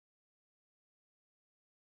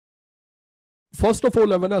First of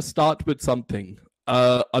all, I want to start with something.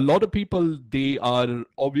 A lot of people, they are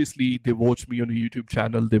obviously, they watch me on a YouTube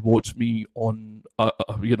channel, they watch me on,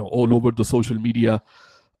 all over the social media.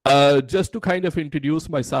 Just to kind of introduce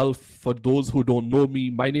myself for those who don't know me,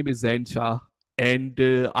 my name is Zain Shah, and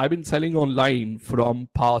I've been selling online from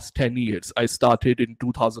past 10 years. I started in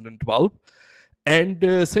 2012,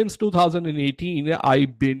 and since 2018,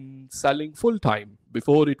 I've been selling full time.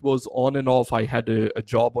 Before it was on and off. I had a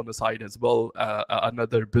job on the side as well,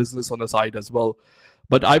 another business on the side as well.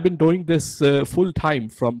 But I've been doing this full time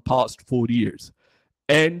from past 4 years.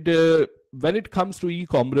 And when it comes to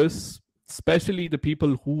e-commerce, especially the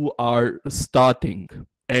people who are starting,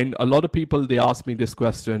 and a lot of people, they ask me this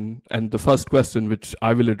question, and the first question which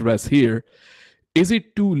I will address here, is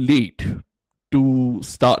it too late to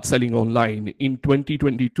start selling online in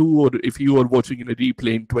 2022? Or if you are watching in a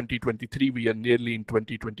replay in 2023, we are nearly in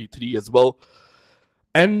 2023 as well.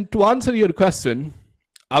 And to answer your question,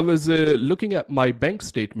 I was looking at my bank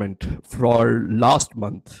statement for last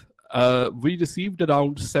month. We received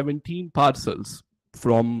around 17 parcels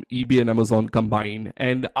from eBay and Amazon combined,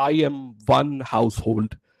 and I am one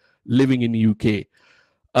household living in UK.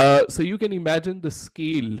 So you can imagine the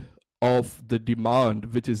scale of the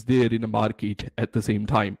demand which is there in the market at the same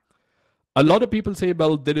time. A lot of people say,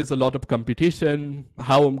 well, there is a lot of competition,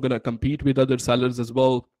 how I'm going to compete with other sellers as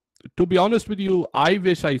well. To be honest with you, I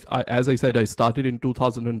wish as I said, I started in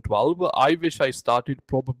 2012. I wish I started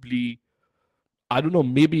probably, I don't know,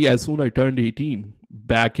 maybe as soon I turned 18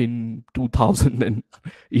 back in 2000 and,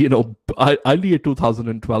 earlier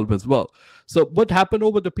 2012 as well. So what happened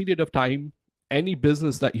over the period of time, any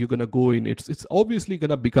business that you're going to go in, it's obviously going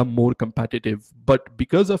to become more competitive, but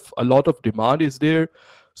because of a lot of demand is there.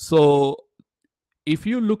 So if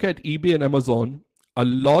you look at eBay and Amazon, a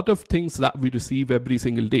lot of things that we receive every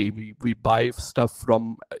single day, we buy stuff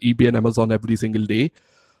from eBay and Amazon every single day.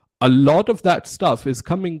 A lot of that stuff is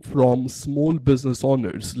coming from small business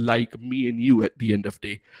owners like me and you at the end of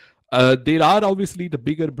the day. There are obviously the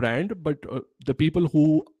bigger brand, but the people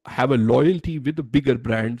who have a loyalty with the bigger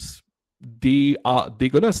brands, they're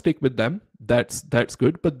gonna stick with them. That's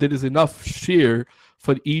good, but there is enough share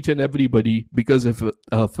for each and everybody because of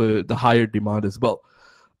the higher demand as well.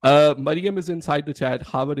 Mariam is inside the chat,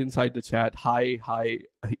 Howard inside the chat. Hi,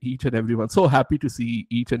 each and everyone. So happy to see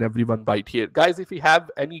each and everyone right here. Guys, if you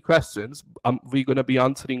have any questions, we're gonna be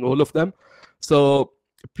answering all of them. So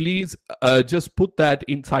please just put that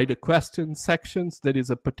inside the question sections. There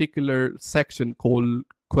is a particular section called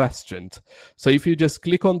questions. So if you just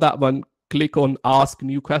click on that one, click on ask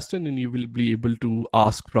new question, and you will be able to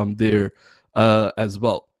ask from there as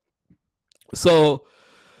well. So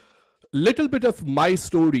little bit of my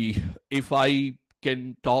story, if I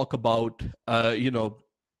can talk about,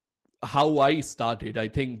 how I started. I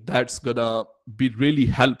think that's gonna be really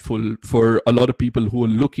helpful for a lot of people who are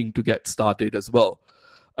looking to get started as well.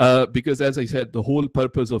 Because as I said, the whole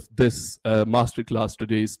purpose of this masterclass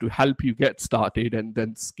today is to help you get started and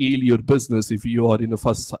then scale your business if you are in the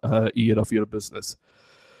first year of your business.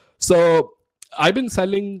 So I've been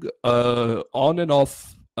selling on and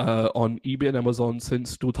off on eBay and Amazon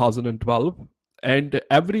since 2012, and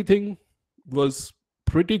everything was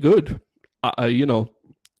pretty good.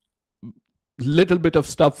 Little bit of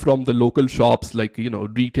stuff from the local shops, like,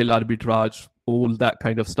 retail arbitrage, all that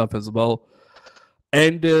kind of stuff as well.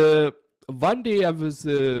 And one day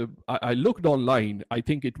I looked online, I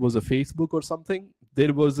think it was a Facebook or something.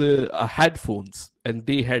 There was a headphones, and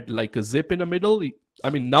they had like a zip in the middle. I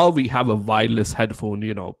mean, now we have a wireless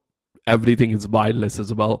headphone, everything is wireless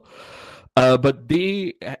as well. But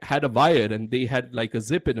they had a wire, and they had like a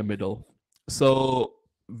zip in the middle. So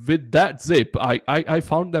with that zip, I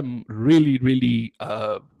found them really, really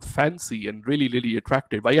fancy and really, really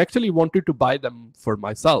attractive. I actually wanted to buy them for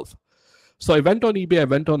myself. So I went on eBay, I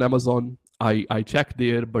went on Amazon, I checked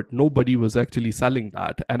there, but nobody was actually selling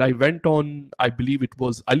that. And I went on, I believe it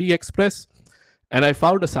was AliExpress, and I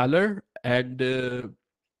found a seller, and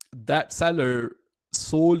that seller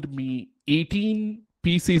sold me 18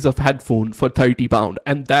 pieces of headphone for £30.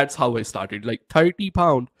 And that's how I started. Like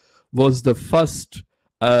 £30 was the first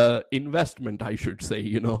investment, I should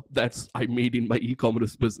say, that's I made in my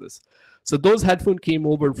e-commerce business. So those headphones came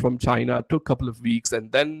over from China, took a couple of weeks,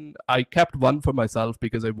 and then I kept one for myself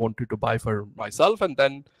because I wanted to buy for myself. And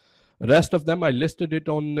then the rest of them, I listed it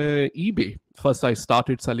on eBay. First, I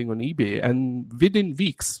started selling on eBay, and within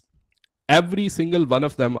weeks, every single one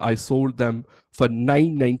of them, I sold them for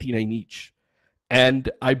 $9.99 each. And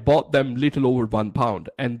I bought them little over £1.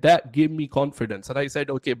 And that gave me confidence. And I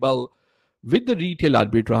said, okay, well, with the retail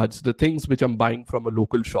arbitrage, the things which I'm buying from a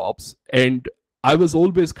local shops, and I was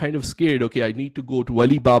always kind of scared. Okay, I need to go to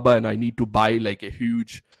Alibaba and I need to buy like a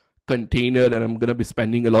huge container, and I'm gonna be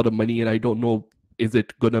spending a lot of money, and I don't know, is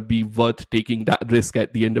it gonna be worth taking that risk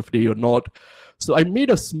at the end of the day or not. So I made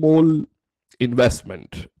a small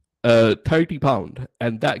investment, £30,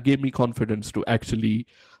 and that gave me confidence to actually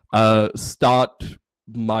start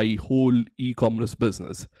my whole e-commerce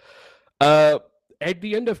business. Uh, at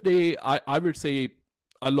the end of the day, I would say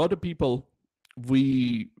a lot of people,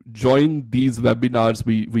 we join these webinars,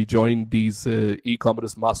 we join these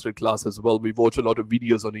e-commerce masterclass as well. We watch a lot of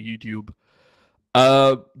videos on YouTube.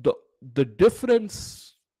 The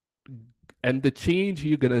difference and the change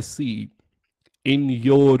you're gonna see in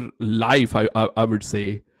your life, I would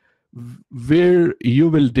say, where you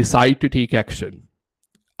will decide to take action.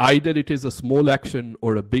 Either it is a small action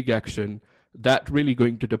or a big action. That really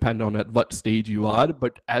going to depend on at what stage you are.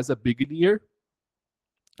 But as a beginner,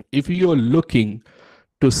 if you're looking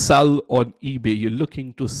to sell on eBay, you're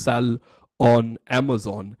looking to sell on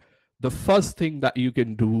Amazon, the first thing that you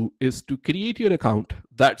can do is to create your account.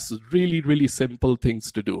 That's really, really simple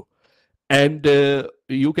things to do. And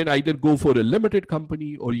you can either go for a limited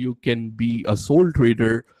company or you can be a sole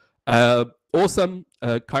trader. Osome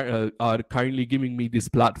are kindly giving me this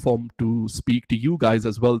platform to speak to you guys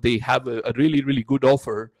as well. They have a really, really good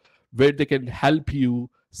offer where they can help you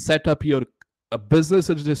set up your business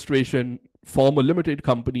registration, form a limited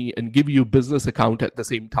company, and give you business account at the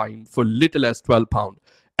same time for little as £12.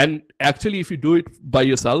 And actually, if you do it by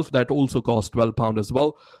yourself, that also costs £12 as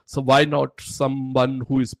well. So why not someone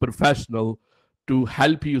who is professional to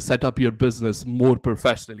help you set up your business more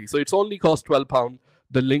professionally? So it's only cost £12.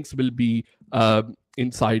 The links will be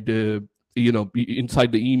inside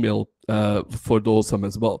inside the email for the Osome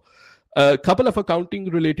as well. A couple of accounting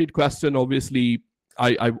related question. Obviously,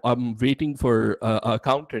 I'm waiting for an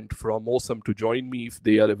accountant from Osome to join me if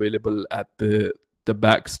they are available at the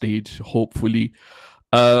backstage, hopefully.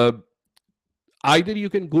 Uh, Either you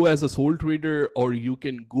can go as a sole trader or you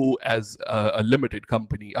can go as a limited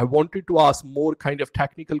company. I wanted to ask more kind of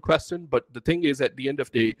technical question, but the thing is, at the end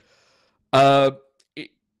of the day, uh,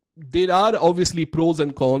 there are obviously pros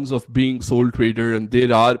and cons of being sole trader, and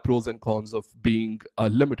there are pros and cons of being a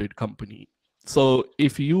limited company. So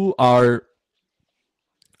if you are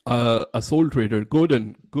a sole trader, good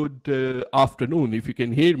afternoon, if you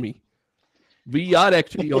can hear me. We are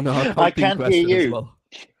actually on our I accounting can hear question as you. well.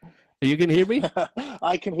 You can hear me?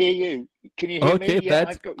 I can hear you. Can you hear Okay, me? Yeah,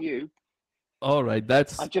 I've got you. all right.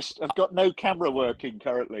 I've got no camera working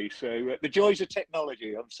currently, so the joys of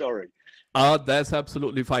technology. I'm sorry. That's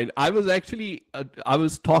absolutely fine. I was actually I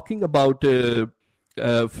was talking about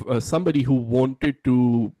somebody who wanted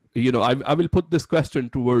to, I will put this question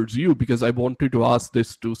towards you because I wanted to ask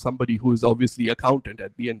this to somebody who is obviously accountant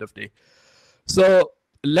at the end of the day. So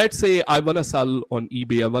let's say I want to sell on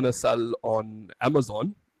eBay, I want to sell on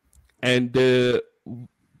Amazon, and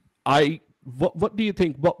what do you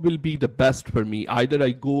think? What will be the best for me? Either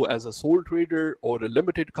I go as a sole trader or a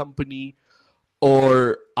limited company,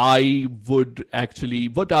 or I would actually,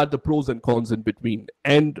 what are the pros and cons in between?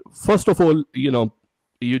 And first of all,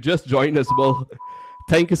 you just joined as well.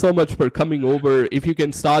 Thank you so much for coming over. If you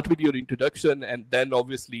can start with your introduction and then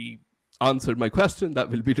obviously answer my question, that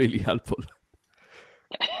will be really helpful.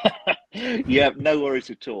 Yeah, no worries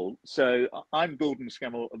at all. So I'm Gordon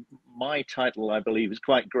Scammell. My title, I believe, is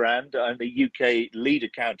quite grand. I'm the UK lead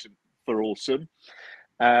accountant for Osome.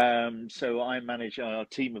 So I manage our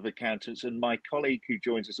team of accountants, and my colleague who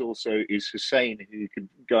joins us also is Hussein, who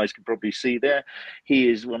guys can probably see there. He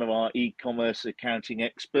is one of our e-commerce accounting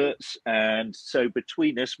experts, and so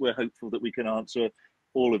between us, we're hopeful that we can answer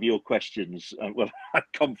all of your questions. Well, I'm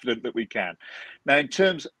confident that we can. Now, in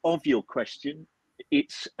terms of your question,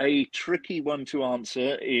 it's a tricky one to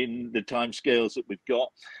answer in the timescales that we've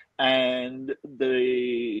got, and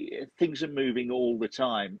the things are moving all the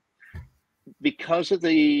time. Because of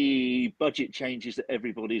the budget changes that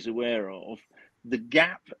everybody's aware of, the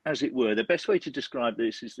gap, as it were, the best way to describe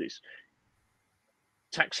this is this: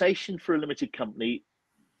 taxation for a limited company,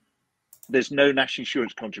 there's no national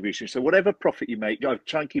insurance contribution. So whatever profit you make, I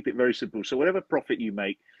try and keep it very simple. So whatever profit you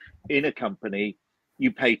make in a company,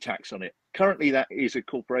 you pay tax on it. Currently, that is a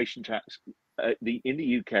corporation tax in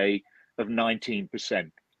the UK of 19%.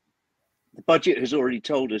 The budget has already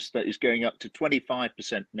told us that it's going up to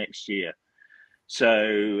 25% next year.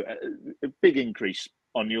 So a big increase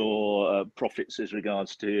on your profits as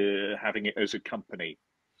regards to having it as a company.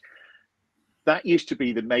 That used to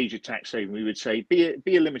be the major tax haven. We would say be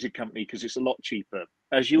a limited company because it's a lot cheaper.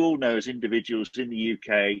 As you all know, as individuals in the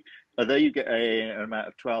UK, although you get an amount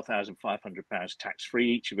of £12,500 tax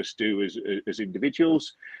free, each of us do as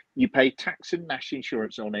individuals, you pay tax and national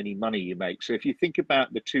insurance on any money you make. So if you think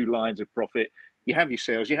about the two lines of profit, you have your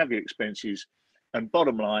sales, you have your expenses, and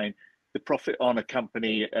bottom line, the profit on a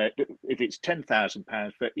company, if it's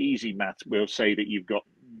 £10,000, for easy math, we'll say that you've got,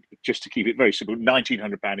 just to keep it very simple,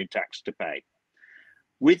 £1,900 in tax to pay.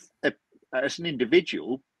 As an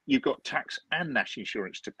individual, you've got tax and national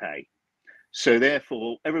insurance to pay. So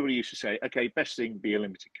therefore, everybody used to say, okay, best thing, be a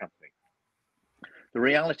limited company. The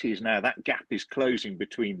reality is now that gap is closing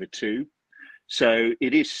between the two. So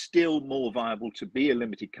it is still more viable to be a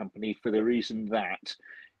limited company for the reason that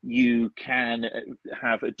you can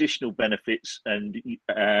have additional benefits, and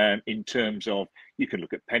in terms of you can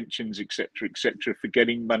look at pensions, etc., for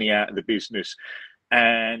getting money out of the business.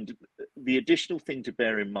 And the additional thing to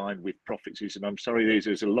bear in mind with profits is, and I'm sorry,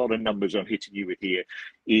 there's a lot of numbers I'm hitting you with here,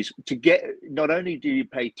 is to get, not only do you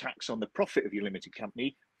pay tax on the profit of your limited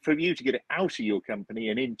company, for you to get it out of your company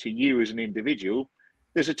and into you as an individual,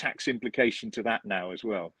 there's a tax implication to that now as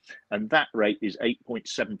well. And that rate is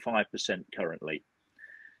 8.75% currently.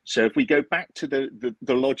 So if we go back to the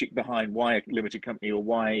logic behind why a limited company or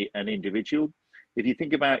why an individual, if you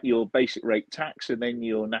think about your basic rate tax and then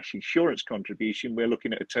your national insurance contribution, we're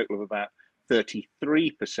looking at a total of about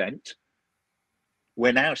 33%.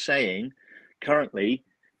 We're now saying currently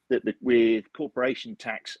that with corporation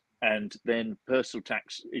tax and then personal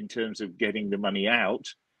tax in terms of getting the money out,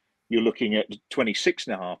 you're looking at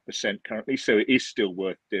 26.5% currently. So it is still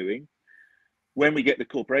worth doing. When we get the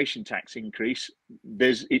corporation tax increase,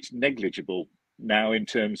 it's negligible now in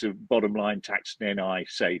terms of bottom line tax and NI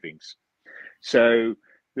savings. So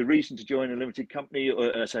the reason to join a limited company,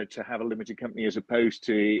 or so to have a limited company as opposed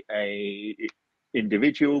to a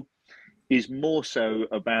individual, is more so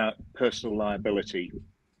about personal liability.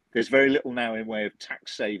 There's very little now in way of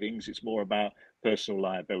tax savings. It's more about personal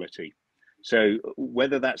liability. So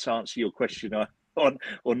whether that's answered your question on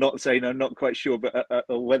or not, saying I'm not quite sure, but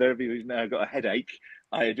whether everybody's now got a headache,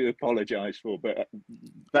 I do apologize for, but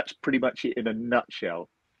that's pretty much it in a nutshell.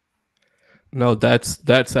 No, that's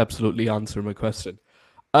absolutely answered my question.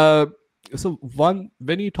 So when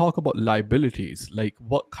you talk about liabilities, like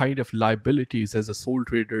what kind of liabilities as a sole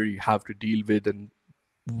trader you have to deal with, and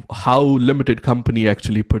how limited company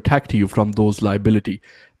actually protect you from those liability.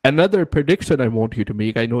 Another prediction I want you to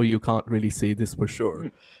make, I know you can't really say this for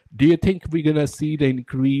sure. Do you think we're going to see the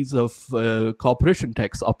increase of corporation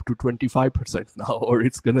tax up to 25% now, or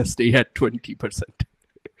it's going to stay at 20%?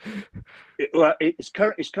 Well, it's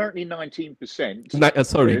currently 19%.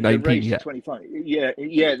 Sorry, 19, raise yeah. to 25. Yeah.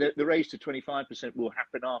 The raise to 25% will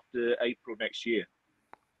happen after April next year.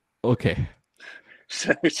 Okay.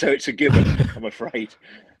 So it's a given, I'm afraid.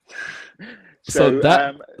 So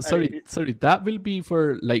that sorry, that will be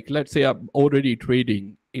for, like, let's say I'm already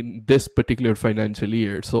trading in this particular financial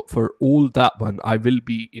year. So for all that one, I will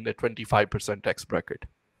be in a 25% tax bracket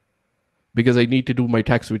because I need to do my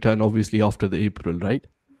tax return obviously after the April, right?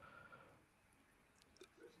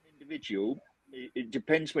 Individual, it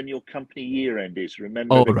depends when your company year end is.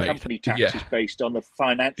 Remember, the company tax is based on the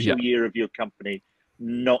financial year of your company,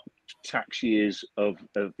 not tax years of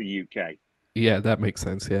the UK. Yeah, that makes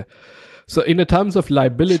sense. Yeah. So in terms of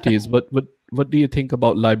liabilities, what do you think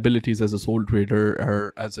about liabilities as a sole trader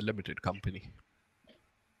or as a limited company?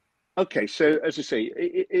 Okay, so as I say,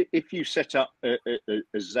 if you set up a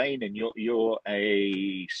Zain and you're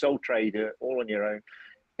a sole trader all on your own,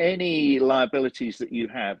 any liabilities that you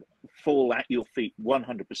have fall at your feet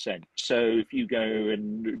 100%. So if you go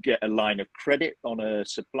and get a line of credit on a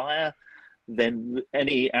supplier, then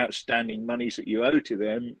any outstanding monies that you owe to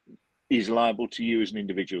them is liable to you as an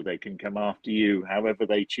individual. They can come after you however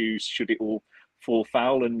they choose, should it all fall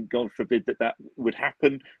foul, and God forbid that would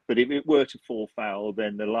happen. But if it were to fall foul,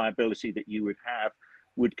 then the liability that you would have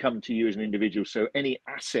would come to you as an individual. So any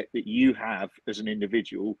asset that you have as an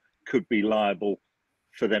individual could be liable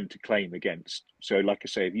for them to claim against. So like I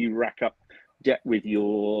say, if you rack up debt with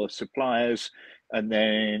your suppliers and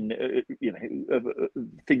then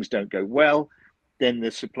things don't go well, then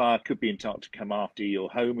the supplier could be entitled to come after your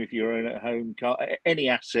home if you're in a home car, any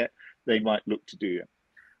asset they might look to do.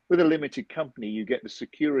 With a limited company, you get the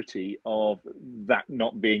security of that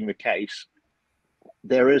not being the case.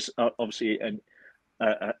 There is obviously an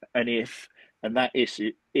if, and that if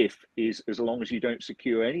is as long as you don't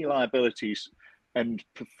secure any liabilities and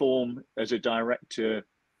perform as a director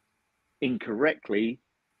incorrectly,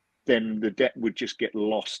 then the debt would just get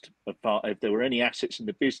lost. If there were any assets in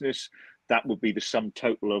the business, that would be the sum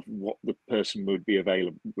total of what the person would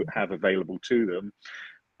have available to them,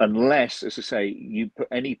 unless, as I say, you put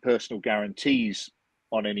any personal guarantees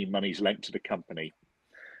on any money's lent to the company.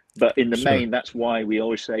 But in the Sure. main, that's why we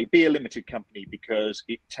always say be a limited company, because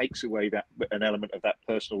it takes away an element of that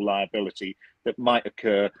personal liability that might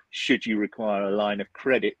occur should you require a line of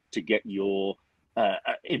credit to get your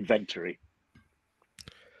inventory.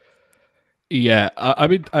 Yeah, I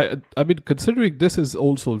mean, considering this is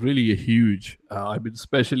also really a huge. I mean,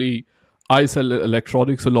 especially I sell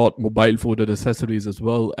electronics a lot, mobile phone and accessories as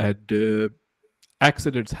well, and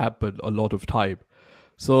accidents happen a lot of time.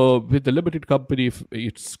 So with the limited company,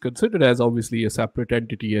 it's considered as obviously a separate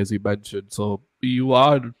entity, as you mentioned. So you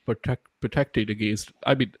are protected against.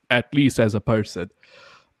 I mean, at least as a person.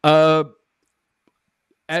 Uh,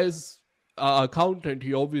 as an accountant,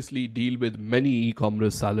 you obviously deal with many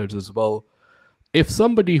e-commerce sellers as well. If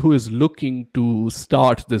somebody who is looking to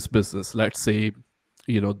start this business, let's say,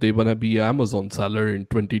 they want to be an Amazon seller in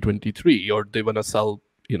 2023, or they want to sell,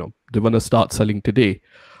 they want to start selling today,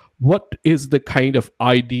 what is the kind of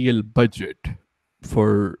ideal budget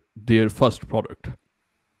for their first product?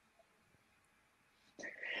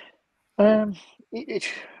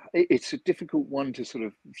 It's a difficult one to sort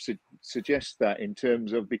of suggest that, in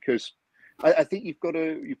terms of, because I think you've got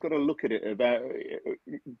to look at it about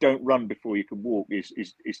don't run before you can walk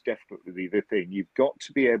is definitely the thing. You've got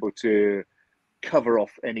to be able to cover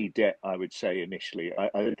off any debt, I would say initially.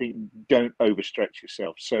 I think don't overstretch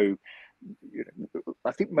yourself. So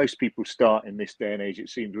I think most people start in this day and age, it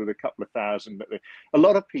seems, with a couple of thousand. A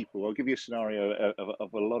lot of people, I'll give you a scenario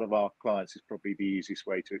of a lot of our clients, is probably the easiest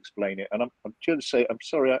way to explain it. And I'm just say, I'm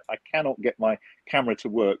sorry, I cannot get my camera to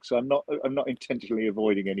work. So I'm not intentionally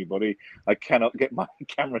avoiding anybody. I cannot get my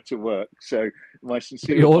camera to work. So my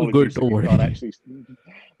sincere You're all apologies good, if don't you worry. can't actually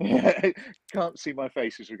can't see my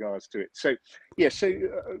face as regards to it. So yeah, so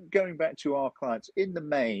going back to our clients, in the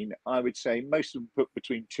main, I would say most of them put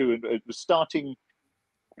between two and starting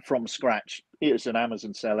from scratch as an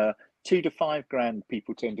Amazon seller, 2 to 5 grand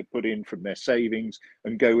people tend to put in from their savings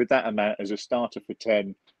and go with that amount as a starter for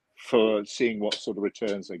 10, for seeing what sort of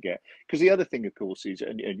returns they get. Because the other thing, of course, is,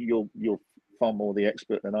 and you're far more the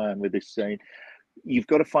expert than I am with this, saying, you've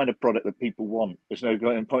got to find a product that people want. There's no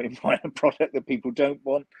point in finding a product that people don't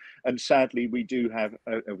want. And sadly, we do have,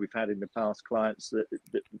 we've had in the past clients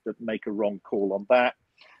that make a wrong call on that.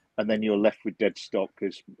 And then you're left with dead stock,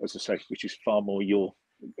 as I say, which is far more your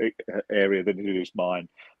area than it is mine.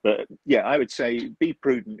 But yeah, I would say be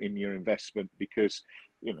prudent in your investment, because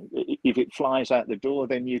if it flies out the door,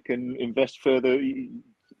 then you can invest further.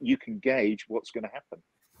 You can gauge what's going to happen.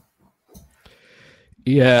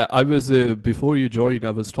 Yeah, I was before you joined,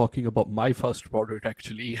 I was talking about my first product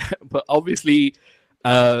actually, but obviously,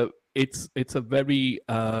 it's a very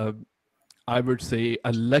I would say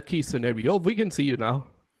a lucky scenario. Oh, we can see you now.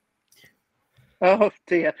 Oh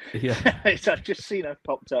dear. Yeah. I've just seen it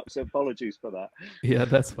popped up, so apologies for that. Yeah,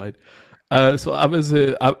 that's fine. So I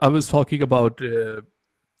was talking about there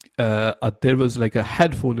was like a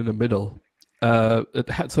headphone in the middle.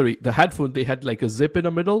 Sorry, the headphone, they had like a zip in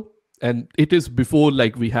the middle, and it is before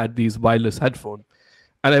like we had these wireless headphone,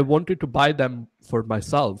 and I wanted to buy them for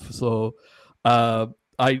myself. So uh,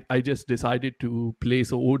 I just decided to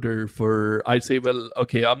place an order for. I say, well,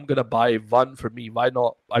 okay, I'm gonna buy one for me. Why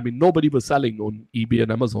not? I mean, nobody was selling on eBay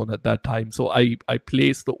and Amazon at that time, so I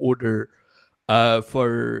placed the order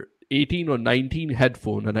for 18 or 19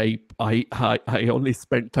 headphone, and I only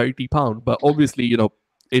spent £30. But obviously,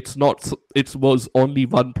 it's not. It was only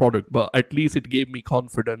one product, but at least it gave me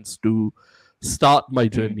confidence to start my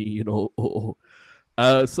journey.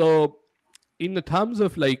 So in the terms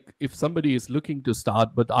of like, if somebody is looking to start,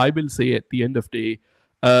 but I will say at the end of the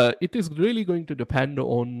day, it is really going to depend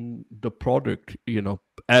on the product.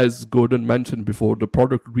 As Gordon mentioned before, the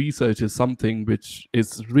product research is something which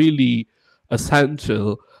is really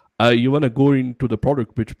essential. You want to go into the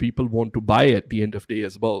product which people want to buy at the end of the day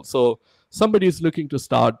as well. So somebody is looking to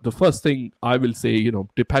start, the first thing I will say,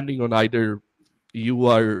 depending on either you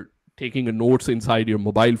are taking a notes inside your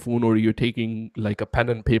mobile phone or you're taking like a pen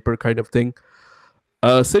and paper kind of thing,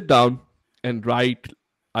 sit down and write,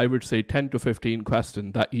 I would say 10 to 15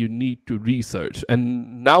 questions that you need to research.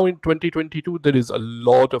 And now in 2022, there is a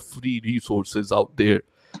lot of free resources out there.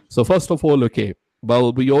 So first of all, okay,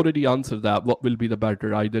 well, we already answered that. What will be the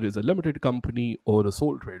better? Either is a limited company or a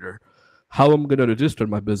sole trader. How I'm going to register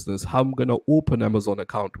my business, how I'm going to open Amazon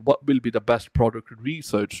account, what will be the best product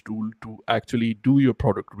research tool to actually do your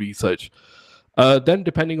product research. Then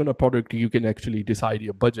depending on a product, you can actually decide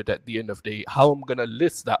your budget at the end of the day, how I'm going to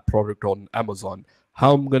list that product on Amazon,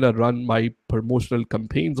 how I'm going to run my promotional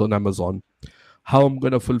campaigns on Amazon, how I'm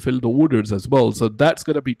going to fulfill the orders as well. So that's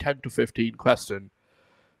going to be 10 to 15 questions.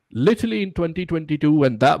 literally in 2022,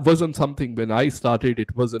 and that wasn't something when I started,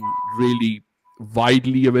 it wasn't really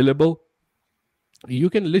widely available. You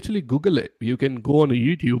can literally Google it. You can go on a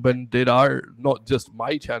YouTube, and there are not just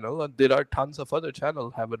my channel, and there are tons of other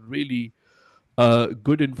channels have a really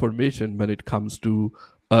good information when it comes to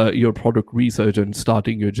your product research and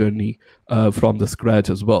starting your journey from the scratch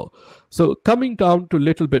as well. So coming down to a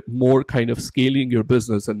little bit more kind of scaling your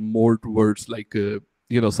business and more towards like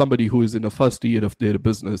somebody who is in the first year of their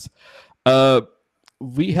business. Uh,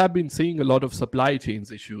 we have been seeing a lot of supply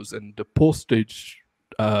chains issues, and the postage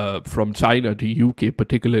from China to UK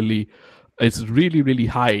particularly is really really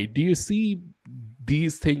high. Do you see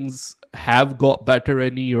these things have got better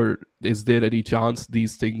any, or is there any chance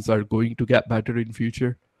these things are going to get better in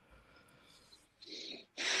future?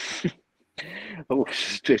 Oh,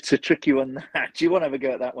 it's a tricky one. Do you want to have a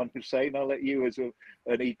go at that one, Hussein? I'll let you, as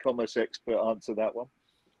an e-commerce expert, answer that one.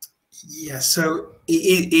 Yeah, so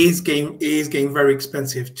it is getting very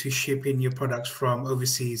expensive to ship in your products from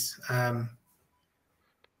overseas.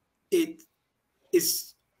 It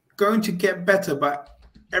is going to get better, but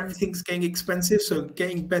everything's getting expensive. So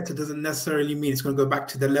getting better doesn't necessarily mean it's going to go back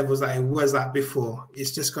to the levels that it was at before.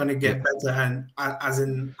 It's just going to get better, and as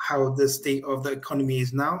in how the state of the economy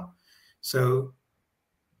is now. So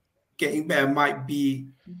getting better might be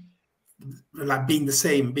like being the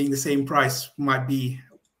same price might be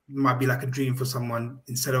like a dream for someone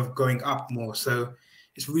instead of going up more. So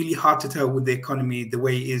it's really hard to tell with the economy the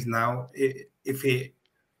way it is now.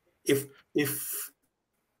 If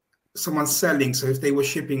someone's selling, so if they were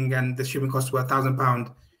shipping and the shipping costs were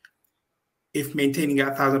 £1,000, if maintaining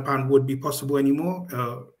at £1,000 would be possible anymore,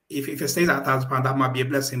 if it stays at £1,000, that might be a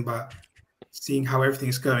blessing. But seeing how everything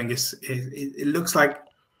is going, it looks like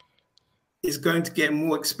it's going to get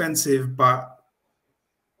more expensive, but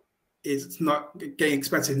it's not getting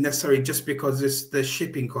expensive necessarily just because it's the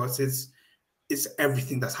shipping costs. It's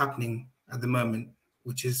everything that's happening at the moment,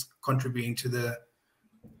 which is contributing to the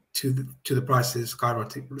prices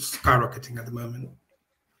skyrocketing at the moment.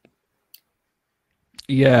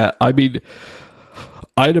 Yeah, I mean,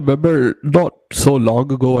 I remember not so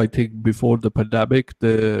long ago, I think before the pandemic,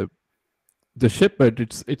 the shipment,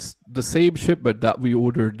 it's the same shipment that we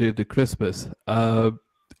ordered in the Christmas.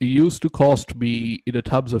 It used to cost me, in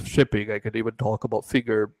terms of shipping, I can even talk about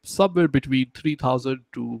figure, somewhere between 3,000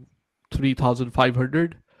 to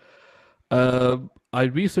 3,500. I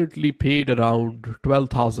recently paid around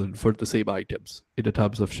 12,000 for the same items in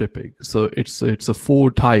terms of shipping. So it's a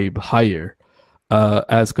 4 times higher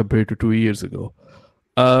as compared to 2 years ago.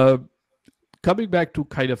 Uh, Coming back to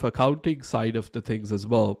kind of accounting side of the things as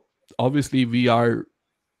well. Obviously, we are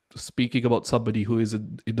speaking about somebody who is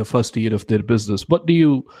in the first year of their business. What do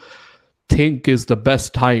you think is the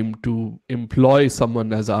best time to employ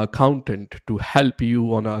someone as an accountant to help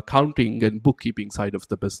you on accounting and bookkeeping side of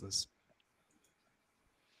the business?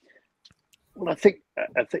 Well, I think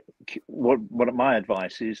what my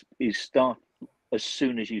advice is start as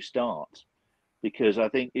soon as you start, because I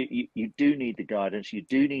think you do need the guidance. You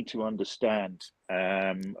do need to understand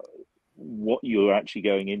what you're actually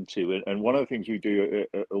going into. And one of the things we do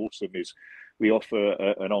at Osome is we offer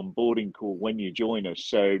an onboarding call when you join us.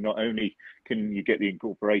 So not only can you get the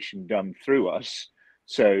incorporation done through us,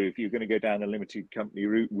 so if you're going to go down the limited company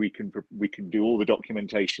route, we can do all the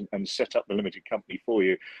documentation and set up the limited company for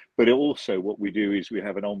you. But also what we do is we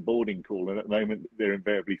have an onboarding call, and at the moment they're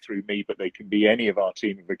invariably through me, but they can be any of our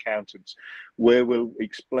team of accountants, where we'll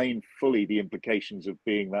explain fully the implications of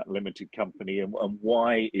being that limited company and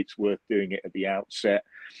why it's worth doing it at the outset.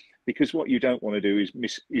 Because what you don't want to do is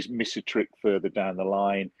miss a trick further down the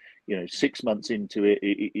line. 6 months into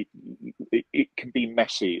it can be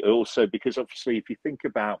messy. Also, because obviously, if you think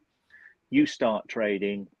about, you start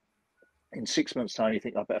trading in 6 months' time, you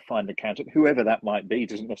think, I better find an accountant, whoever that might be.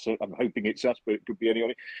 Doesn't necessarily, I'm hoping it's us, but it could be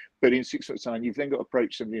anyone. But in 6 months' time, you've then got to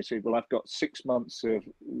approach somebody and say, well, I've got 6 months of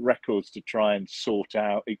records to try and sort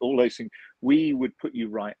out, all those things. We would put you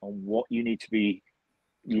right on what you need to be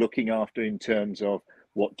looking after in terms of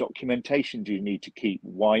what documentation do you need to keep,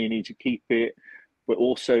 why you need to keep it, but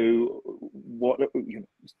also what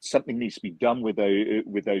something needs to be done with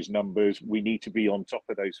those numbers. We need to be on top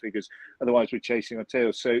of those figures, otherwise we're chasing our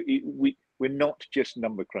tails. So we're not just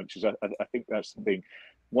number crunchers. I think that's the thing.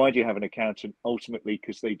 Why do you have an accountant? Ultimately,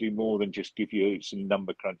 because they do more than just give you some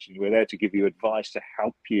number crunching. We're there to give you advice to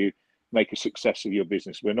help you make a success of your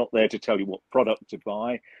business. We're not there to tell you what product to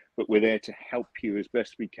buy, but we're there to help you as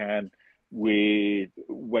best we can with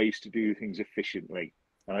ways to do things efficiently.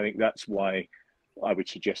 And I think that's why I would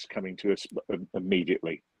suggest coming to us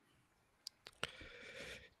immediately.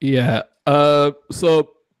 Yeah.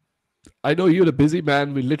 So I know you're a busy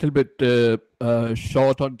man. We're a little bit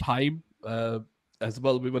short on time as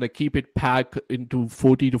well. We want to keep it packed into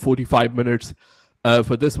 40 to 45 minutes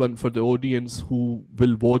for this one, for the audience who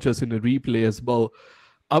will watch us in a replay as well.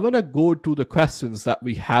 I want to go to the questions that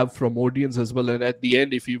we have from audience as well. And at the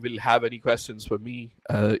end, if you will have any questions for me,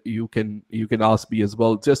 you can ask me as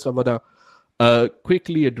well. Just I want to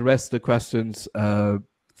quickly address the questions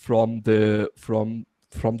from the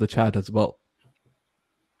chat as well.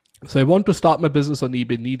 So I want to start my business on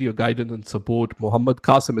eBay, need your guidance and support. Muhammad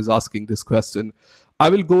Qasim is asking this question. I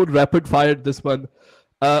will go rapid fire this one.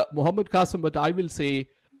 Muhammad Qasim, but I will say,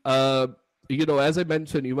 as I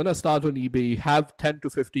mentioned, you want to start on eBay, have 10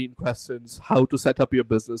 to 15 questions, how to set up your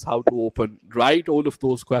business, how to open, write all of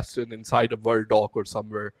those questions inside a Word doc or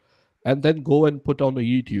somewhere, and then go and put on a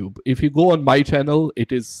YouTube. If you go on my channel,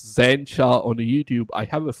 it is Zain Shah on a YouTube. I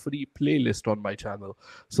have a free playlist on my channel.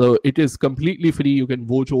 So it is completely free. You can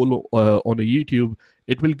watch all on a YouTube.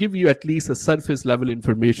 It will give you at least a surface level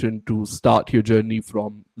information to start your journey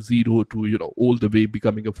from zero to, all the way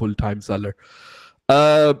becoming a full-time seller.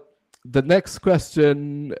 The next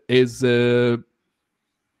question is,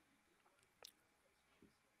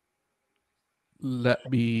 let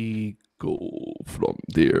me go from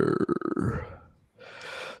there.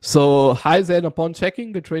 So, hi Zen, upon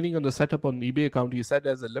checking the training on the setup on eBay account, you said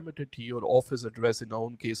there's a limited to your office address, in our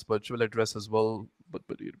own case, virtual address as well. But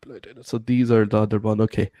you replied, so these are the other one.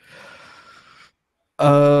 Okay.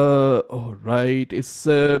 All right. It's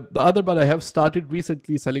the other one. I have started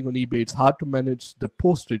recently selling on eBay. It's hard to manage the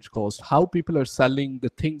postage cost. How people are selling the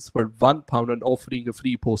things for £1 and offering a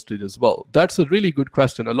free postage as well. That's a really good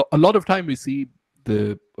question. A lot of time we see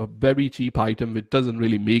a very cheap item. It doesn't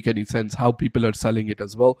really make any sense how people are selling it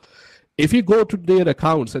as well. If you go to their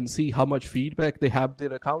accounts and see how much feedback they have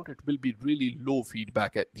their account, it will be really low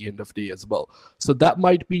feedback at the end of the day as well. So that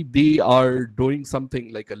might be they are doing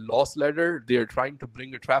something like a loss letter. They're trying to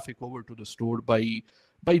bring a traffic over to the store by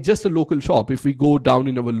just a local shop. If we go down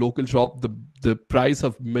in our local shop, the price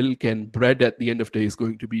of milk and bread at the end of the day is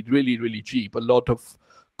going to be really, really cheap. A lot of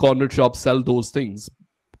corner shops sell those things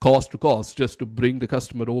cost to cost just to bring the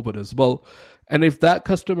customer over as well. And if that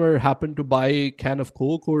customer happened to buy a can of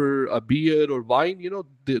Coke or a beer or wine,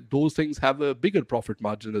 those things have a bigger profit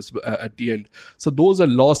margin at the end. So those are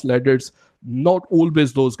loss leaders. Not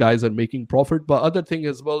always those guys are making profit. But other thing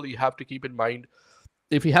as well, you have to keep in mind,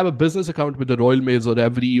 if you have a business account with the Royal Mails or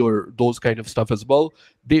Every or those kind of stuff as well,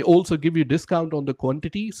 they also give you discount on the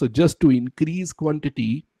quantity. So just to increase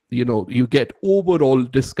quantity, you get overall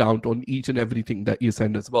discount on each and everything that you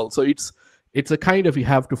send as well. So it's a kind of, you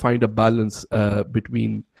have to find a balance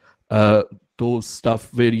between those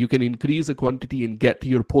stuff where you can increase the quantity and get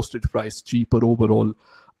your postage price cheaper overall.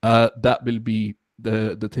 That will be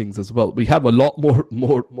the things as well. We have a lot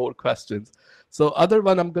more questions. So other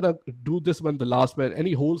one, I'm gonna do this one, the last one.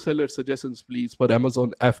 Any wholesaler suggestions, please, for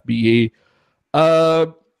Amazon FBA?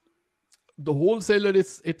 The wholesaler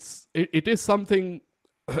it is something,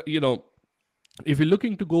 if you're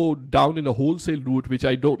looking to go down in a wholesale route, which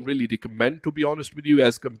I don't really recommend, to be honest with you,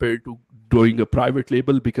 as compared to doing a private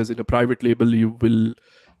label, because in a private label, you will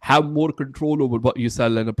have more control over what you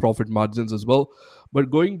sell and the profit margins as well. But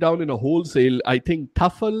going down in a wholesale, I think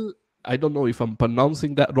Tuffle, I don't know if I'm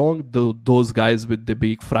pronouncing that wrong, those guys with the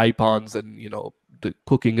big fry pans and, the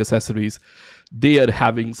cooking accessories, they are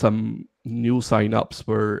having some new sign-ups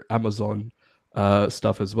for Amazon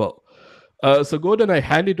stuff as well. So Gordon, I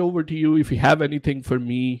hand it over to you if you have anything for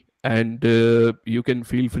me, and you can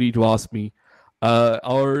feel free to ask me.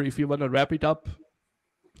 Or if you want to wrap it up,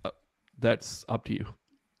 that's up to you.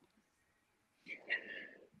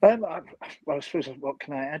 Well, I suppose, what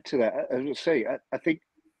can I add to that? As I say, I think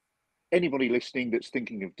anybody listening that's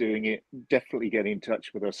thinking of doing it, definitely get in touch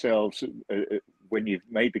with ourselves when you've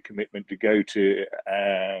made the commitment to go to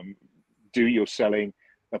do your selling.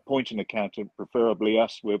 Appoint an accountant, preferably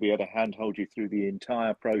us. We'll be able to handhold you through the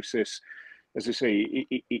entire process. As I say,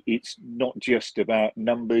 it's not just about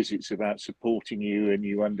numbers, it's about supporting you and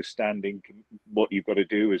you understanding what you've got to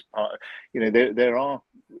do as part of, there are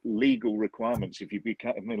legal requirements. If you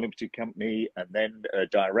become a limited company and then a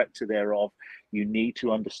director thereof, you need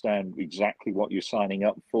to understand exactly what you're signing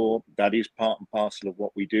up for. That is part and parcel of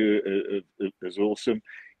what we do as Osome,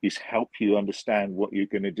 is help you understand what you're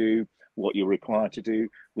going to do, what you're required to do.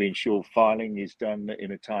 We ensure filing is done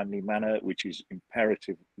in a timely manner, which is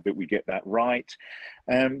imperative that we get that right.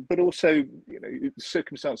 But also,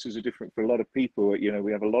 circumstances are different for a lot of people.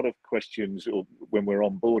 We have a lot of questions when we're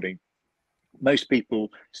onboarding. Most people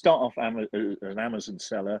start off as an Amazon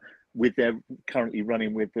seller with currently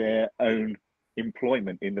running with their own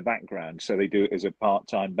employment in the background, so they do it as a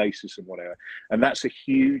part-time basis and whatever. And that's a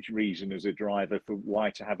huge reason as a driver for why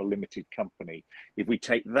to have a limited company. If we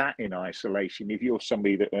take that in isolation, if you're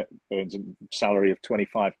somebody that earns a salary of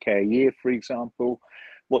 25k a year, for example,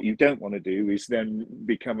 what you don't want to do is then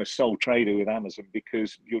become a sole trader with Amazon,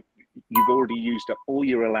 because you've already used up all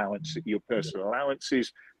your allowance, your personal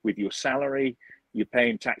allowances with your salary. You're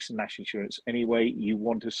paying tax and national insurance anyway. You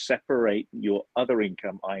want to separate your other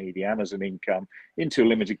income, i.e. the Amazon income, into a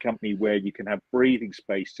limited company where you can have breathing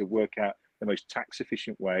space to work out the most tax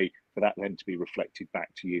efficient way for that then to be reflected back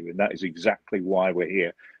to you. And that is exactly why we're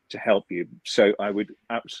here, to help you. So I would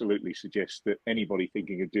absolutely suggest that anybody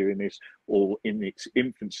thinking of doing this or in its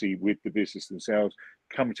infancy with the business themselves,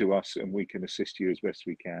 come to us and we can assist you as best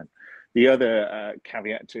we can. The other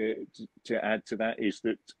caveat to add to that is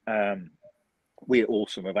that we at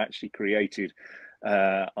Osome have actually created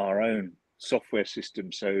our own software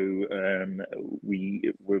system. So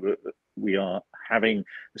we are having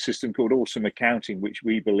a system called Osome Accounting, which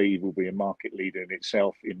we believe will be a market leader in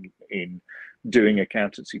itself in doing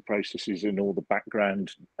accountancy processes and all the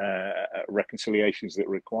background reconciliations that are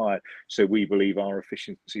required. So we believe our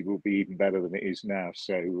efficiency will be even better than it is now.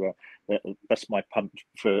 So that's my punt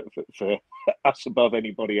for us above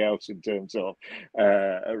anybody else in terms of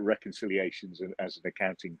reconciliations and as an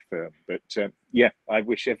accounting firm. But yeah, I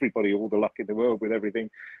wish everybody all the luck in the world with everything.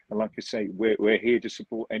 And like I say, we're here to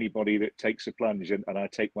support anybody that takes a plunge, and I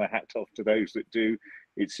take my hat off to those that do.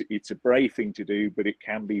 It's a brave thing to do, but it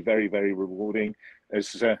can be very, very rewarding,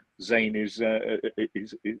 as Zain is a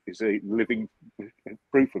living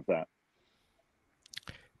proof of that.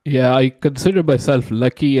 Yeah, I consider myself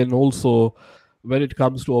lucky, and also when it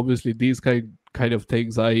comes to obviously these kind of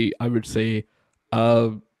things, I would say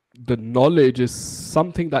the knowledge is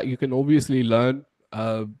something that you can obviously learn.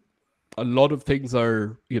 A lot of things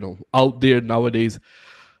are, out there nowadays.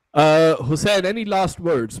 Hussein, any last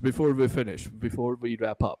words before we finish, before we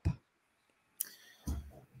wrap up?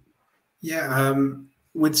 Yeah,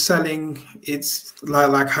 with selling, it's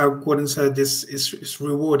like how Gordon said, it's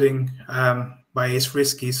rewarding, but it's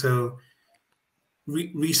risky. So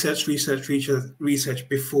research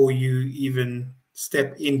before you even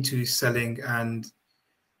step into selling, and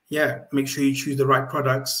yeah, make sure you choose the right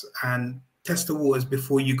products and test the waters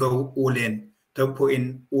before you go all in. Don't put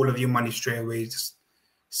in all of your money straight away. Just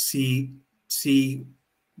see,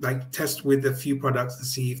 like test with a few products and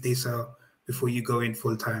see if they sell before you go in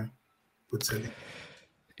full time with selling.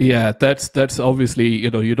 Yeah, that's obviously, you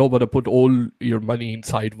don't want to put all your money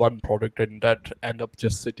inside one product and that end up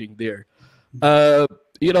just sitting there. But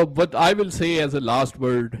I will say as a last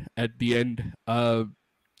word at the end, I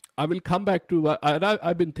will come back to, and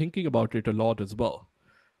I've been thinking about it a lot as well.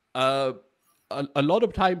 A lot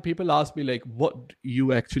of time people ask me like, what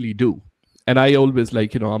you actually do? And I always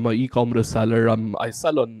I'm an e-commerce seller. I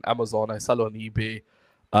sell on Amazon, I sell on eBay.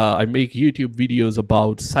 I make YouTube videos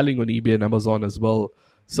about selling on eBay and Amazon as well.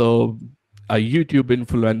 So a YouTube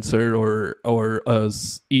influencer or a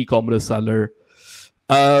e-commerce seller.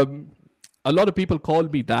 A lot of people call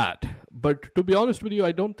me that. But to be honest with you,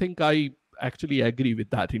 I don't think I actually agree with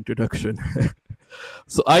that introduction.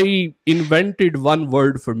 So I invented one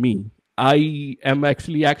word for me. I am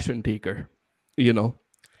actually action taker,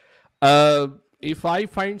 If I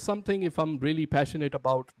find something, if I'm really passionate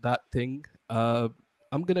about that thing, I'm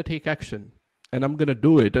going to take action and I'm going to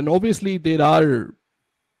do it. And obviously there are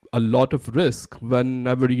a lot of risk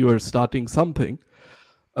whenever you are starting something.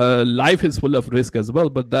 Life is full of risk as well,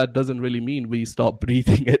 but that doesn't really mean we stop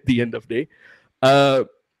breathing at the end of the day.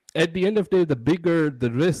 At the end of the day, the bigger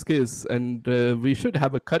the risk is, and we should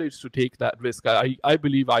have a courage to take that risk. I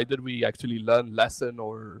believe either we actually learn lesson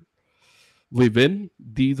or we win.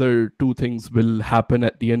 These are two things will happen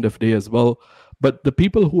at the end of the day as well. But the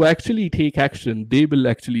people who actually take action, they will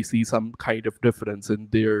actually see some kind of difference in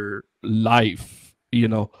their life,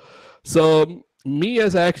 So me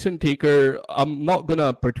as an action taker, I'm not going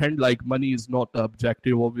to pretend like money is not the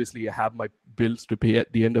objective. Obviously, I have my bills to pay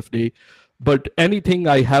at the end of the day. But anything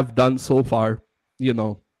I have done so far,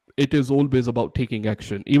 it is always about taking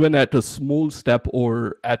action, even at a small step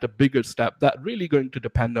or at a bigger step. That really going to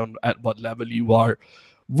depend on at what level you are.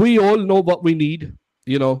 We all know what we need,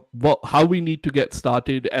 how we need to get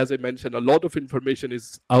started. As I mentioned, a lot of information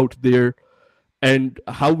is out there, and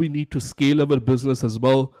how we need to scale our business as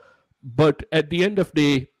well. But at the end of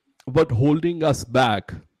the day, what holding us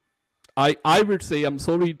back, I would say, I'm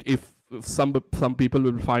sorry if some people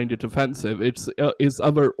will find it offensive, is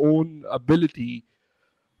our own ability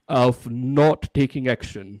of not taking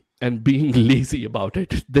action and being lazy about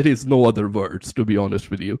it. There is no other words, to be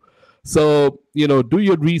honest with you. So, do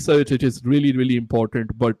your research. It is really, really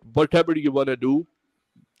important. But whatever you want to do,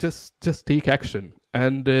 just take action.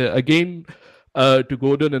 And again, to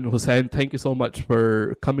Gordon and Hussein, thank you so much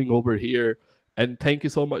for coming over here. And thank you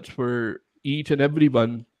so much for each and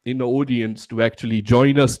everyone in the audience to actually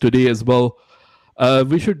join us today as well.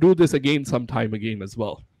 We should do this again sometime again as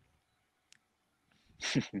well.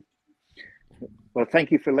 Well,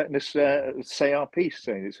 thank you for letting us say our piece,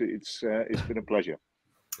 Zain. It's been a pleasure.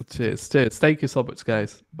 Cheers. Thank you so much,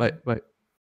 guys. Bye.